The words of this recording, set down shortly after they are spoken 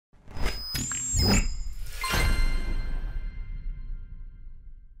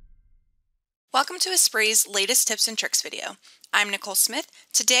Welcome to ESPRIT's latest tips and tricks video. I'm Nicole Smith.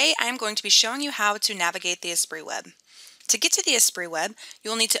 Today I am going to be showing you how to navigate the ESPRITWeb. To get to the ESPRITWeb, you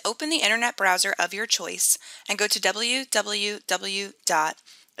will need to open the internet browser of your choice and go to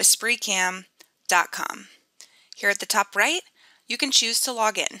www.ESPRITCAM.com. Here at the top right, you can choose to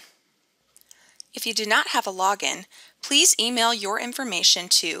log in. If you do not have a login, please email your information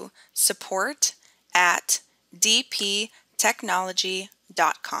to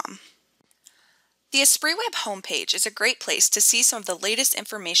support@dptechnology.com. The ESPRITWeb homepage is a great place to see some of the latest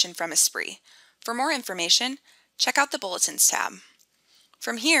information from ESPRIT. For more information, check out the Bulletins tab.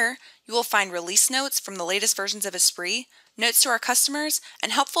 From here, you will find release notes from the latest versions of ESPRIT, notes to our customers,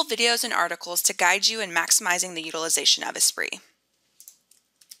 and helpful videos and articles to guide you in maximizing the utilization of ESPRIT.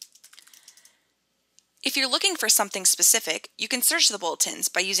 If you're looking for something specific, you can search the bulletins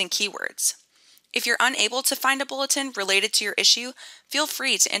by using keywords. If you're unable to find a bulletin related to your issue, feel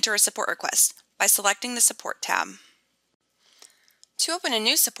free to enter a support request by selecting the Support tab. To open a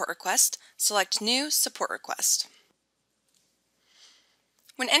new support request, select New Support Request.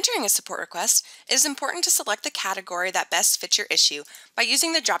 When entering a support request, it is important to select the category that best fits your issue by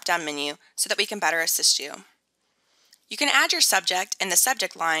using the drop-down menu so that we can better assist you. You can add your subject in the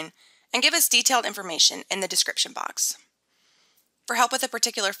subject line and give us detailed information in the description box. For help with a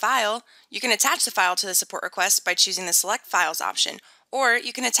particular file, you can attach the file to the support request by choosing the Select Files option, or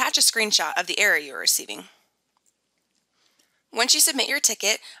you can attach a screenshot of the error you are receiving. Once you submit your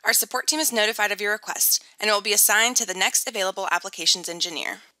ticket, our support team is notified of your request, and it will be assigned to the next available applications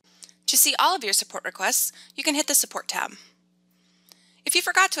engineer. To see all of your support requests, you can hit the Support tab. If you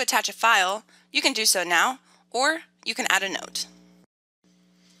forgot to attach a file, you can do so now, or you can add a note.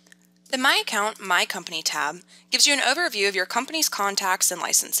 The My Account, My Company tab gives you an overview of your company's contacts and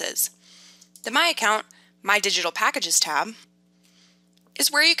licenses. The My Account, My Digital Packages tab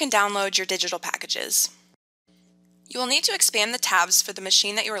is where you can download your digital packages. You will need to expand the tabs for the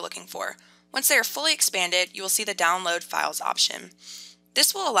machine that you are looking for. Once they are fully expanded, you will see the Download Files option.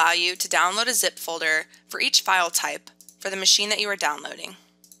 This will allow you to download a zip folder for each file type for the machine that you are downloading.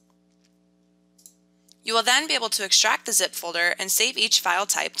 You will then be able to extract the zip folder and save each file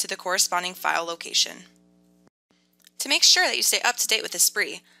type to the corresponding file location. To make sure that you stay up to date with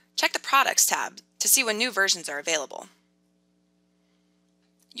ESPRIT, check the Products tab to see when new versions are available.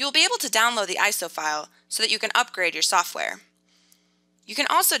 You will be able to download the ISO file so that you can upgrade your software. You can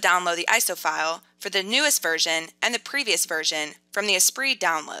also download the ISO file for the newest version and the previous version from the ESPRIT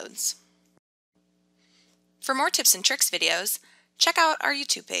downloads. For more tips and tricks videos, check out our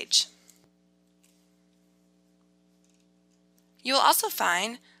YouTube page. You will also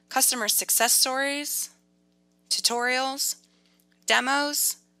find customer success stories, tutorials,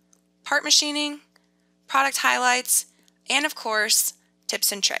 demos, part machining, product highlights, and of course,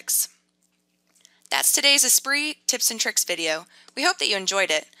 tips and tricks. That's today's ESPRIT tips and tricks video. We hope that you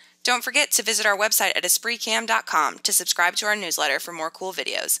enjoyed it. Don't forget to visit our website at ESPRITCAM.com to subscribe to our newsletter for more cool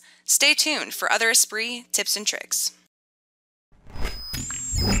videos. Stay tuned for other ESPRIT tips and tricks.